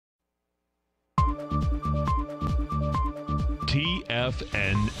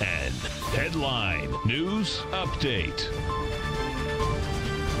TFNN. Headline News Update.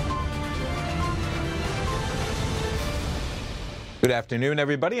 Good afternoon,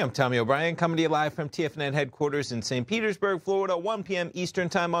 everybody. I'm Tommy O'Brien, coming to you live from TFNN headquarters in St. Petersburg, Florida, 1 p.m. Eastern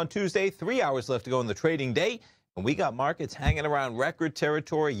time on Tuesday. 3 hours left to go in the trading day, and we got markets hanging around record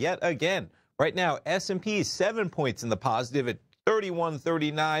territory yet again. Right now, S&P is 7 points in the positive at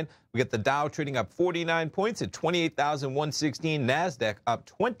 3139. We get the Dow trading up 49 points at 28,116. NASDAQ up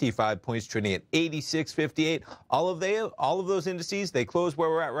 25 points, trading at 8658. All of those indices, they close where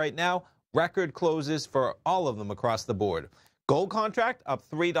we're at right now. Record closes for all of them across the board. Gold contract up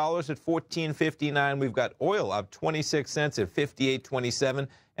 $3 at $14.59. We've got oil up 26 cents at $58.27.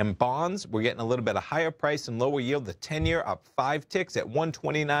 And bonds, we're getting a little bit of higher price and lower yield. The 10-year up 5 ticks at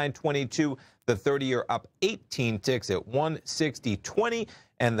 129.22. The 30-year up 18 ticks at 160.20.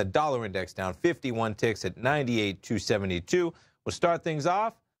 And the dollar index down 51 ticks at 98.272. We'll start things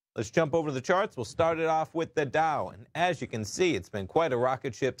off. Let's jump over to the charts. We'll start it off with the Dow. And as you can see, it's been quite a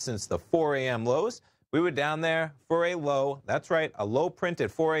rocket ship since the 4 a.m. lows. We were down there for a low. That's right, a low print at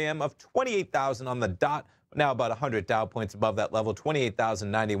 4 a.m. of 28,000 on the dot. Now about 100 Dow points above that level,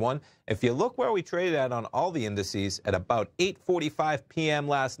 28,091. If you look where we traded at on all the indices at about 8:45 p.m.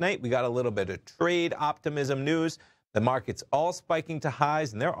 last night, we got a little bit of trade optimism news. The market's all spiking to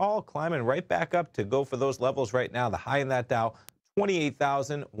highs, and they're all climbing right back up to go for those levels right now. The high in that Dow,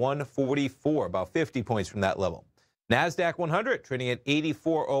 28,144, about 50 points from that level. NASDAQ 100 trading at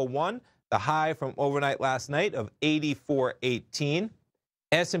 8401. The high from overnight last night of 84.18.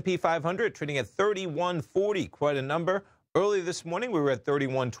 S&P 500 trading at 3140, quite a number. Early this morning, we were at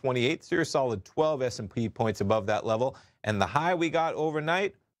 3128, so you're a solid 12 S&P points above that level. And the high we got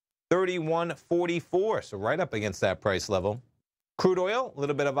overnight, 3144, so right up against that price level. Crude oil, a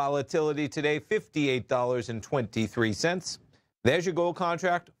little bit of volatility today, $58.23. There's your gold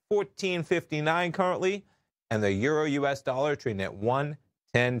contract, $14.59 currently. And the euro-US dollar trading at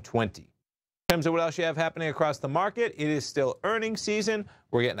 1.1020. In terms of what else you have happening across the market, it is still earnings season.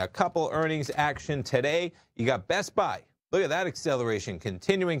 We're getting a couple earnings action today. You got Best Buy. Look at that acceleration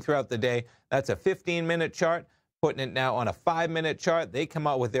continuing throughout the day. That's a 15-minute chart, putting it now on a 5-minute chart. They come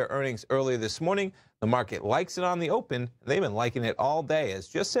out with their earnings earlier this morning. The market likes it on the open. They've been liking it all day. As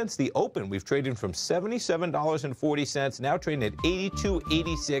just since the open, we've traded from $77.40, now trading at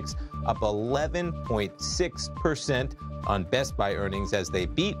 $82.86, up 11.6% on Best Buy earnings as they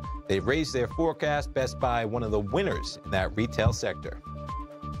beat. They've raised their forecast. Best Buy, one of the winners in that retail sector.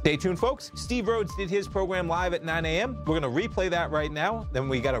 Stay tuned, folks. Steve Rhodes did his program live at 9 a.m. We're going to replay that right now. Then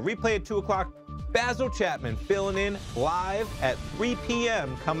we got a replay at 2 o'clock. Basil Chapman filling in live at 3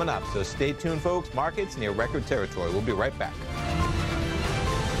 p.m. coming up. So stay tuned, folks. Markets near record territory. We'll be right back.